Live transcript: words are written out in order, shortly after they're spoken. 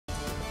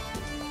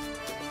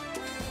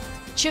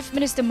Chief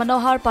Minister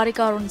Manohar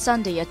Parrikar on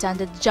Sunday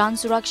attended the Jan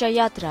Suraksha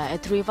Yatra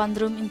at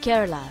Trivandrum in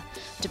Kerala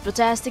to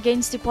protest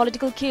against the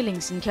political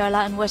killings in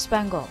Kerala and West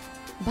Bengal.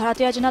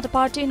 Bharatiya Janata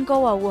Party in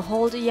Goa will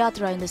hold a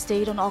yatra in the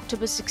state on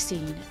October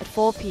 16 at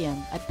 4 p.m.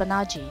 at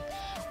Panaji,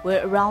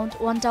 where around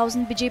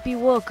 1,000 BJP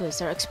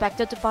workers are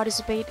expected to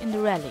participate in the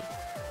rally.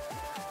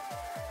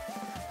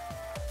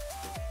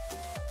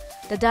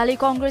 The Delhi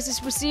Congress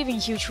is receiving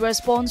huge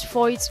response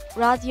for its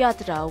Rath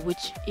Yatra,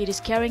 which it is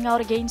carrying out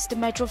against the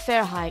metro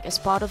fare hike as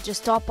part of the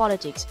Stop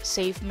Politics,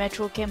 Save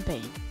Metro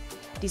campaign.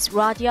 This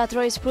Rath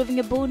Yatra is proving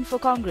a boon for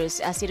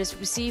Congress as it has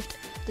received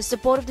the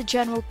support of the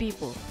general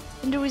people.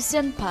 In the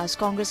recent past,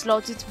 Congress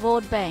lost its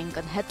vote bank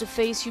and had to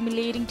face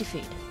humiliating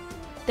defeat.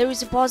 There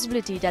is a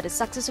possibility that the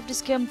success of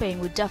this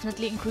campaign would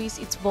definitely increase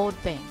its vote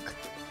bank.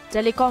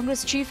 Delhi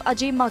Congress Chief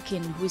Ajay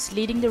Makin, who is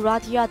leading the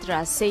Rath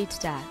Yatra, said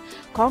that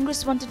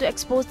Congress wanted to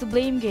expose the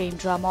blame game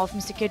drama of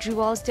Mr.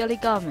 Kejriwal's Delhi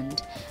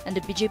government and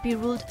the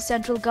BJP-ruled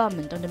central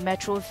government on the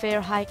metro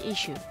fare hike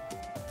issue.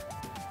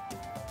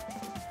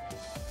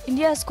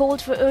 India has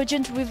called for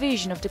urgent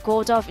revision of the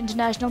quota of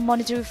International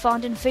Monetary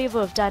Fund in favor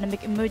of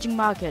dynamic emerging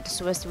markets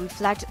so as to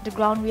reflect the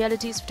ground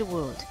realities of the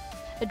world.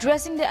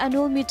 Addressing the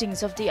annual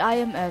meetings of the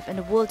IMF and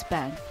the World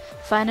Bank,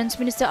 Finance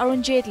Minister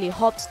Arun Jaitley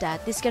hoped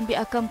that this can be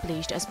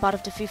accomplished as part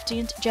of the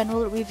 15th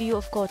General Review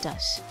of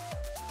Quotas.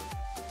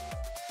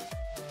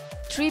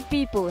 3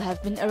 people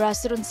have been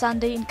arrested on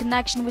Sunday in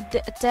connection with the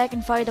attack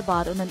in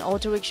Faridabad on an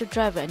auto rickshaw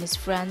driver and his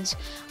friends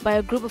by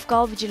a group of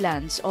cow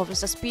vigilantes over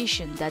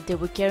suspicion that they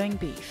were carrying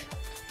beef.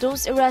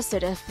 Those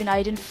arrested have been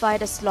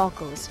identified as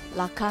locals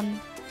Lakhan,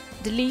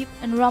 Dilip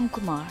and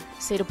Ramkumar,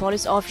 said a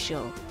police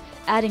official,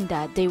 adding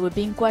that they were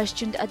being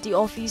questioned at the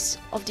office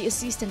of the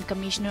Assistant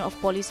Commissioner of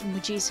Police in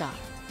Mujisar.